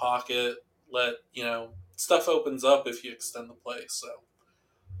out of the pocket, stuff opens up if you extend the play. So,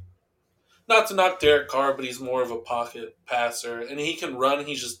 not to knock Derek Carr, but he's more of a pocket passer, and he can run,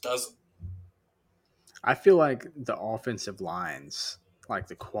 he just doesn't. I feel like the offensive lines, like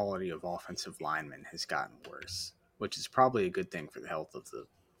the quality of offensive linemen, has gotten worse, which is probably a good thing for the health of the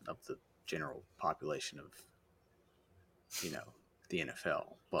general population of the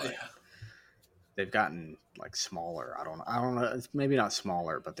NFL. But Yeah. they've gotten like smaller. I don't know. It's maybe not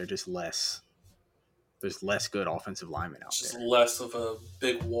smaller, but they're just less. There's less good offensive linemen out Just there. less of a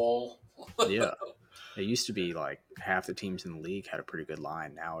big wall. Yeah. It used to be like half the teams in the league had a pretty good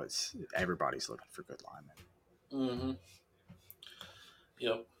line. Now it's everybody's looking for good linemen. Mm-hmm.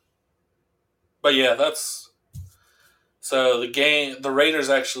 Yep. But yeah, so the Raiders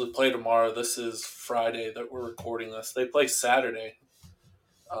actually play tomorrow. This is Friday that we're recording this. They play Saturday.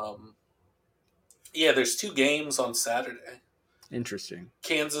 There's 2 games on Saturday. Interesting.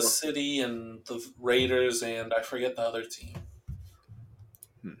 Kansas City and the Raiders, and I forget the other team.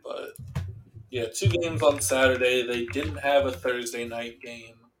 But yeah, 2 games on Saturday. They didn't have a Thursday night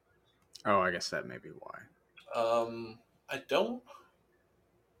game. Oh, I guess that may be why. I don't.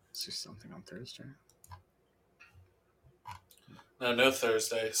 It's just something on Thursday. No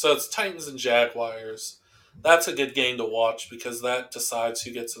Thursday. So it's Titans and Jaguars. That's a good game to watch because that decides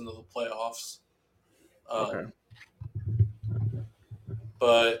who gets into the playoffs. Okay.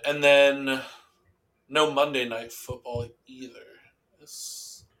 And then no Monday night football either.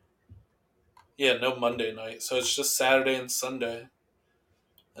 No Monday night. So it's just Saturday and Sunday.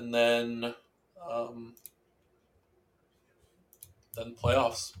 And then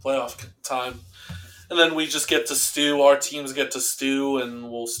playoff time. And then we just get to stew. Our teams get to stew, and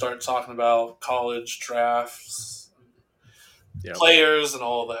we'll start talking about college drafts, players, and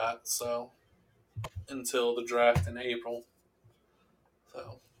all that. So until the draft in April.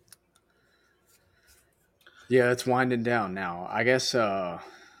 So yeah, it's winding down now. I guess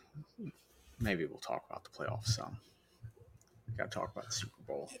maybe we'll talk about the playoffs some. Got to talk about the Super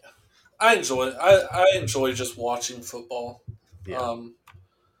Bowl. Yeah. I enjoy it. I enjoy just watching football. Yeah.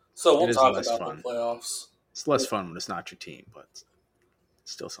 So we'll talk about the playoffs. It's less fun when it's not your team, but it's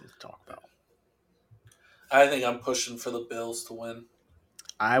still something to talk about. I think I'm pushing for the Bills to win.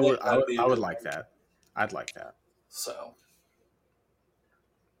 I would like that. I'd like that. So,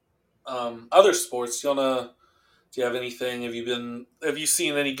 other sports, do you have anything? Have you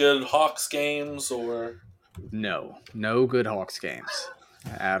seen any good Hawks games or? No good Hawks games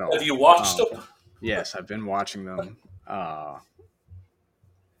at all. Have you watched them? Yes, I've been watching them.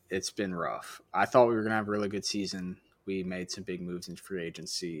 It's been rough. I thought we were going to have a really good season. We made some big moves in free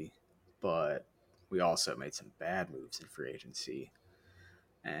agency, but we also made some bad moves in free agency.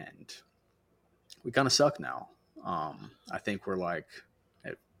 And we kind of suck now. I think we're like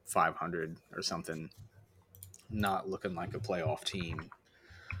at 500 or something, not looking like a playoff team.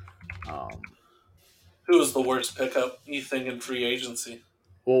 Who was the worst pickup you think in free agency?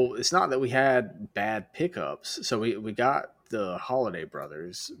 Well, it's not that we had bad pickups. So we got the Holiday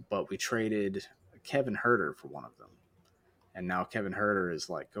brothers, but we traded Kevin Huerter for one of them. And now Kevin Huerter is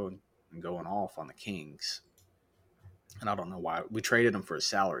like going off on the Kings. And I don't know why. We traded him for a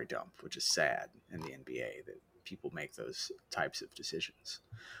salary dump, which is sad in the NBA that people make those types of decisions.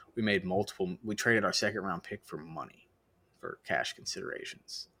 We traded our second round pick for money, for cash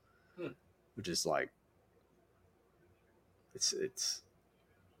considerations, which is like, it's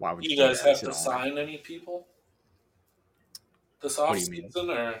why would you guys have to sign any people this offseason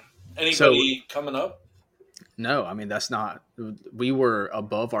or anybody coming up? No, I mean, that's not. We were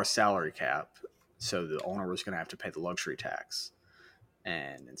above our salary cap, so the owner was going to have to pay the luxury tax.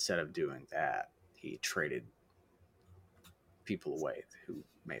 And instead of doing that, he traded people away who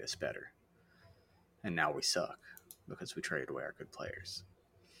made us better. And now we suck because we traded away our good players.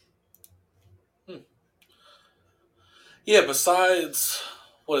 Yeah, besides,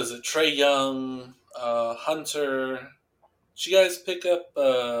 what is it, Trae Young, Hunter, did you guys pick up?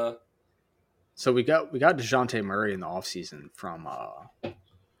 So we got DeJounte Murray in the offseason from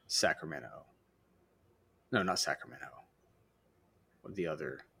Sacramento. No, not Sacramento. The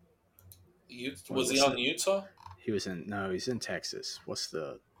other. Was he What's on the, Utah? he's in Texas. What's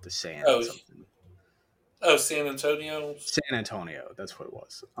the San Oh, something? San Antonio. San Antonio. That's what it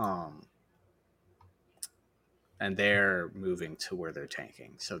was. And they're moving to where they're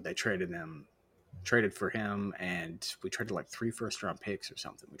tanking. So they traded for him, and we traded like 3 first-round picks or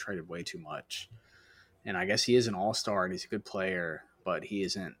something. We traded way too much. And I guess he is an all-star and he's a good player, but he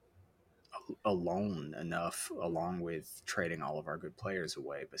isn't alone enough, along with trading all of our good players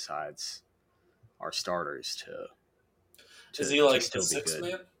away besides our starters Is he to like the still be sixth good.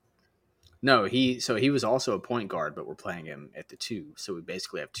 man? No, he was also a point guard, but we're playing him at the 2. So we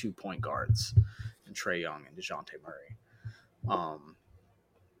basically have 2 point guards and Trae Young and DeJounte Murray.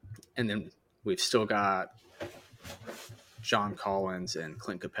 And then we've still got John Collins and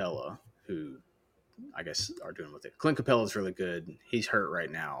Clint Capella, who I guess are doing with it. Clint Capella is really good. He's hurt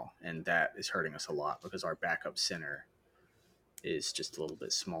right now, and that is hurting us a lot because our backup center is just a little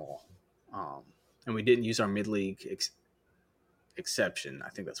bit small. And we didn't use our mid-league exception. I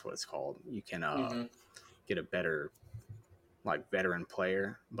think that's what it's called. You can get a better veteran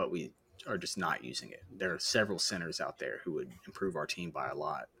player, but we are just not using it. There are several centers out there who would improve our team by a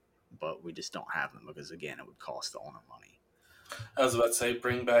lot, but we just don't have them because, again, it would cost the owner money. I was about to say,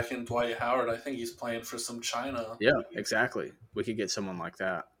 bring back in Dwight Howard. I think he's playing for some China. Yeah, exactly. We could get someone like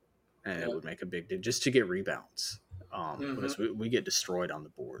that, and it would make a big difference just to get rebounds. Because we get destroyed on the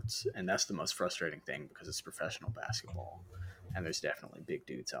boards, and that's the most frustrating thing because it's professional basketball, and there's definitely big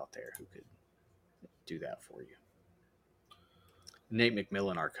dudes out there who could do that for you. Nate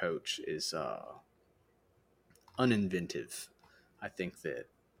McMillan, our coach, is uninventive. I think that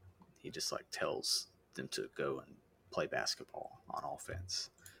he just tells them to go and play basketball on offense.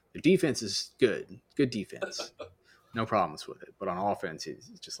 The defense is good defense, no problems with it. But on offense,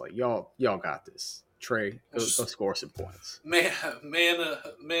 he's just like y'all got this. Trae, go score some points. Man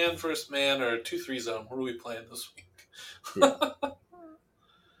versus man, or 2-3 zone. What are we playing this week? Yeah.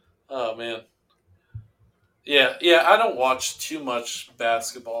 Oh man. Yeah. I don't watch too much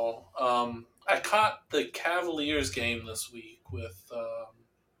basketball. I caught the Cavaliers game this week with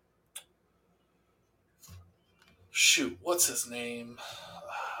what's his name?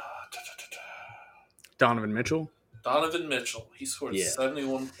 Donovan Mitchell. Donovan Mitchell. He scored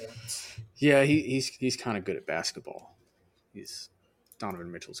 71 points. Yeah, he's kind of good at basketball.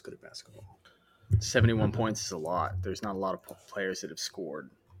 Donovan Mitchell's good at basketball. 71 points is a lot. There's not a lot of players that have scored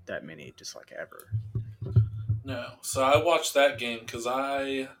that many just ever. No. So I watched that game because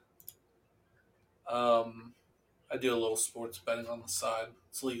I do a little sports betting on the side.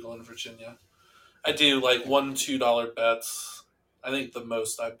 It's legal in Virginia. I do $1-2 bets. I think the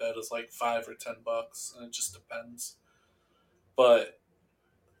most I bet is $5 or $10, and it just depends. But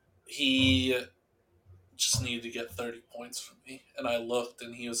he just needed to get 30 points from me, and I looked,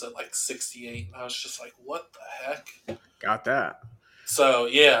 and he was at 68, and I was just like, "What the heck?" Got that. So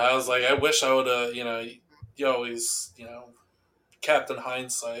yeah, I was like, I wish I would have. You always, Captain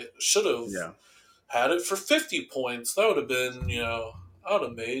Hindsight should have had it for 50 points. That would have been, I would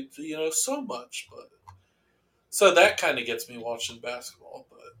have made so much, but. So that kind of gets me watching basketball,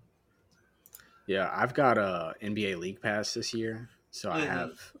 but yeah, I've got a NBA League Pass this year, so I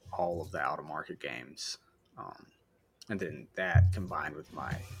have all of the out of market games, and then that combined with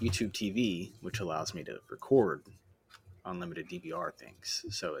my YouTube TV, which allows me to record unlimited DVR things.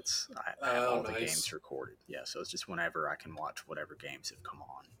 So I have all the games recorded. Yeah, so it's just whenever I can watch whatever games have come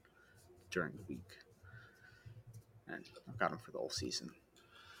on during the week, and I've got them for the whole season.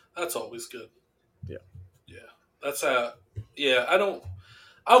 That's always good. Yeah. That's I'll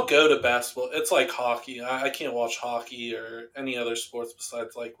go to basketball. It's like hockey. I can't watch hockey or any other sports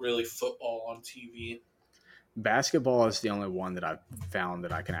besides really football on TV. Basketball is the only one that I've found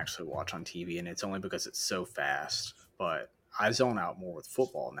that I can actually watch on TV, and it's only because it's so fast. But I zone out more with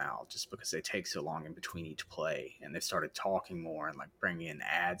football now just because they take so long in between each play, and they've started talking more and bringing in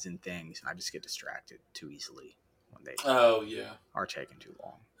ads and things, and I just get distracted too easily when they are taking too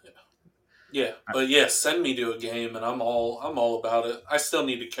long. Yeah, but send me to a game, and I'm all about it. I still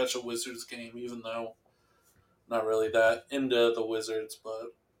need to catch a Wizards game, even though I'm not really that into the Wizards.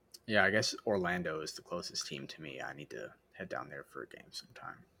 But yeah, I guess Orlando is the closest team to me. I need to head down there for a game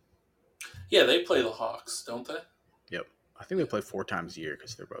sometime. Yeah, they play the Hawks, don't they? Yep, I think they play 4 times a year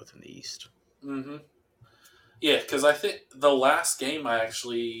because they're both in the East. Mm-hmm. Yeah, because I think the last game I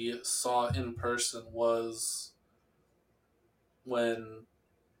actually saw in person was when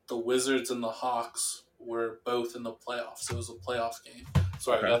the Wizards and the Hawks were both in the playoffs. It was a playoff game.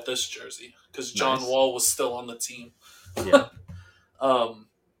 So I got this jersey because John Wall was still on the team. Yeah.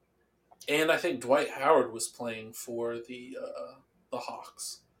 And I think Dwight Howard was playing for the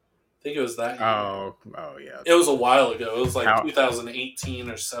Hawks. think it was that year. Oh yeah. It was a while ago. It was like How? 2018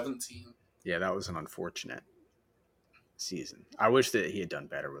 or 17. Yeah, that was an unfortunate season. I wish that he had done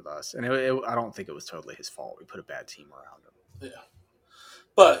better with us, and I don't think it was totally his fault. We put a bad team around him. Yeah.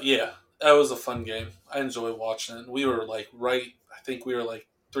 But yeah, that was a fun game. I enjoyed watching it. We were like I think we were like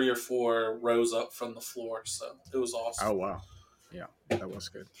 3 or 4 rows up from the floor, so it was awesome. Oh wow, yeah, that was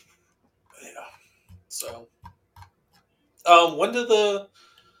good. Yeah. So, when did the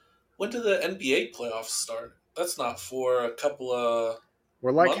NBA playoffs start? That's not for a couple of.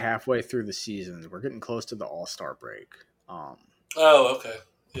 We're like months? halfway through the season. We're getting close to the All-Star break. Oh, okay.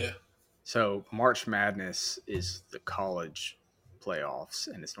 Yeah. So March Madness is the college playoffs,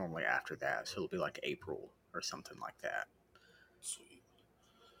 and it's normally after that. So it'll be like April or something like that. Sweet.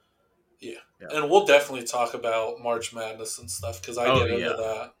 Yeah. Yeah. And we'll definitely talk about March Madness and stuff because I get into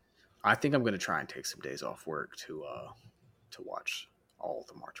that. I think I'm going to try and take some days off work to watch all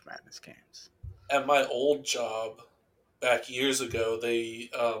the March Madness games. At my old job, back years ago, they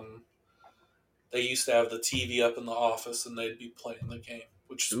used to have the TV up in the office and they'd be playing the game,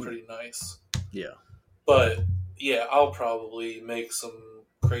 which is pretty nice. Yeah. But yeah, I'll probably make some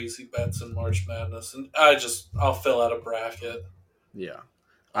crazy bets in March Madness, and I'll fill out a bracket. Yeah.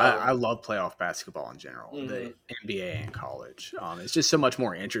 I love playoff basketball in general, the NBA and college. It's just so much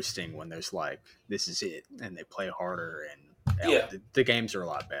more interesting when there's like, this is it, and they play harder, and the games are a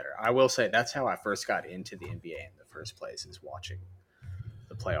lot better. I will say that's how I first got into the NBA in the first place, is watching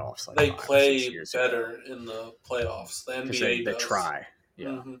the playoffs. Like they play better in the playoffs. The NBA they try. Yeah.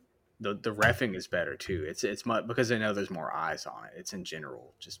 Mm-hmm. The refing is better too. It's much, because they know there's more eyes on it. It's in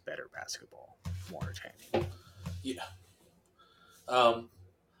general just better basketball, more entertaining. Yeah.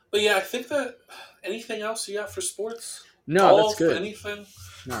 But yeah, I think that anything else you got for sports? No, that's good. Anything?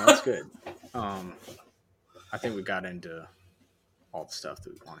 No, that's good. I think we got into all the stuff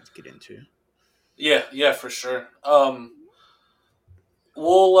that we wanted to get into. Yeah, for sure.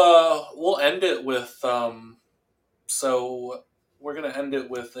 We'll end it with so we're gonna end it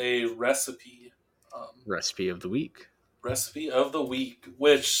with a recipe. Recipe of the week. Recipe of the week,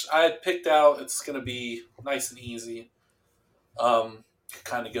 which I had picked out. It's gonna be nice and easy.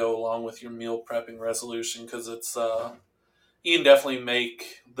 Kind of go along with your meal prepping resolution because it's you can definitely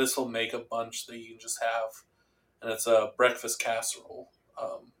will make a bunch that you can just have, and it's a breakfast casserole.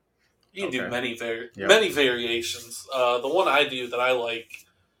 You can do many variations. The one I do that I like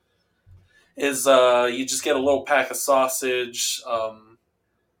is you just get a little pack of sausage,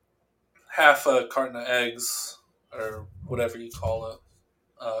 half a carton of eggs, or whatever you call it,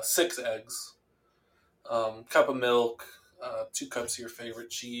 6 eggs, cup of milk, 2 cups of your favorite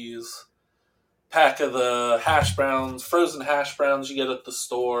cheese, pack of the hash browns, frozen hash browns you get at the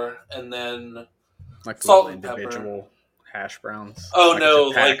store, and then like salt and individual hash browns. Oh no,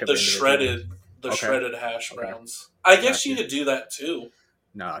 like the shredded hash browns. I guess you could do that too.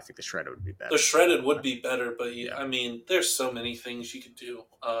 No, I think the shredded would be better. The shredded would be better, but I mean, there's so many things you could do.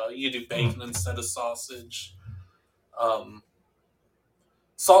 You do bacon instead of sausage. Salt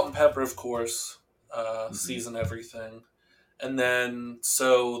and pepper, of course. Season everything. And then,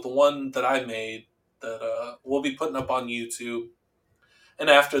 so the one that I made that we'll be putting up on YouTube, and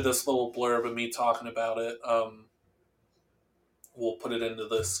after this little blurb of me talking about it, we'll put it into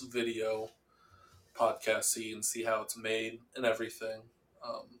this video podcast so you can see how it's made and everything.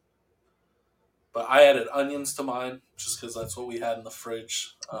 But I added onions to mine just because that's what we had in the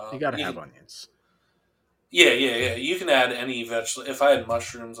fridge. You gotta have onions. Yeah. You can add any vegetable. If I had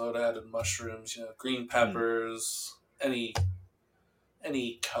mushrooms, I would have added mushrooms. Green peppers, any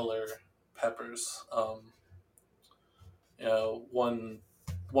color peppers.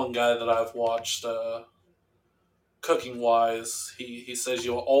 One guy that I've watched cooking wise, he says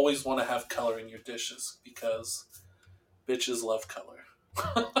you'll always want to have color in your dishes because bitches love color.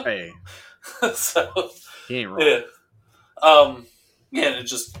 Hey, so he ain't wrong. Yeah, and it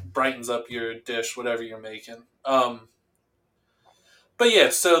just brightens up your dish, whatever you're making. But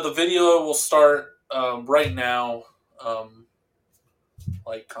yeah, so the video will start right now.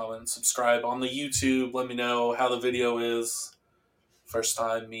 Like, comment, subscribe on the YouTube. Let me know how the video is. First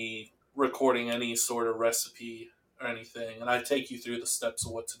time me recording any sort of recipe or anything, and I take you through the steps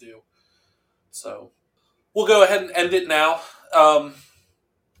of what to do. So we'll go ahead and end it now.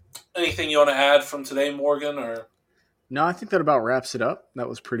 Anything you want to add from today, Morgan? Or no, I think that about wraps it up. That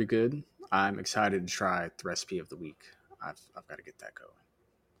was pretty good. I'm excited to try the recipe of the week. I've got to get that going.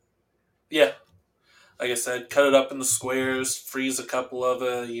 Yeah. Like I said, cut it up into squares, freeze a couple of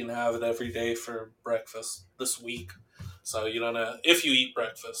it. You can have it every day for breakfast this week. So you don't know if you eat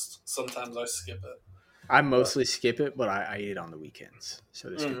breakfast. Sometimes I skip it. I mostly skip it, but I eat it on the weekends. So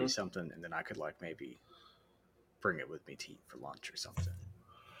this could be Mhm. something, and then I could like maybe bring it with me to eat for lunch or something.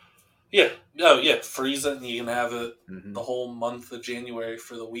 Yeah. Oh, yeah. Freeze it, and you can have it Mm-hmm. the whole month of January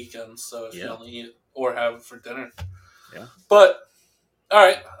for the weekend. So if you Yeah. only eat it or have it for dinner. Yeah. But all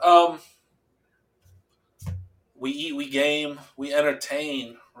right. We eat, we game, we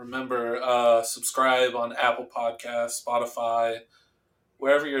entertain. Remember, subscribe on Apple Podcasts, Spotify,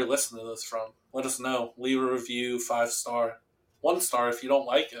 wherever you're listening to this from. Let us know. Leave a review, 5-star, 1-star if you don't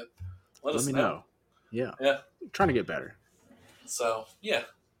like it. Let Let us me know. know. Yeah. Yeah. I'm trying to get better. So yeah.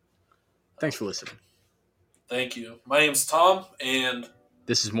 Thanks for listening. Thank you. My name's Tom, and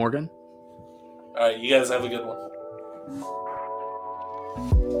This is Morgan. all right, you guys have a good one.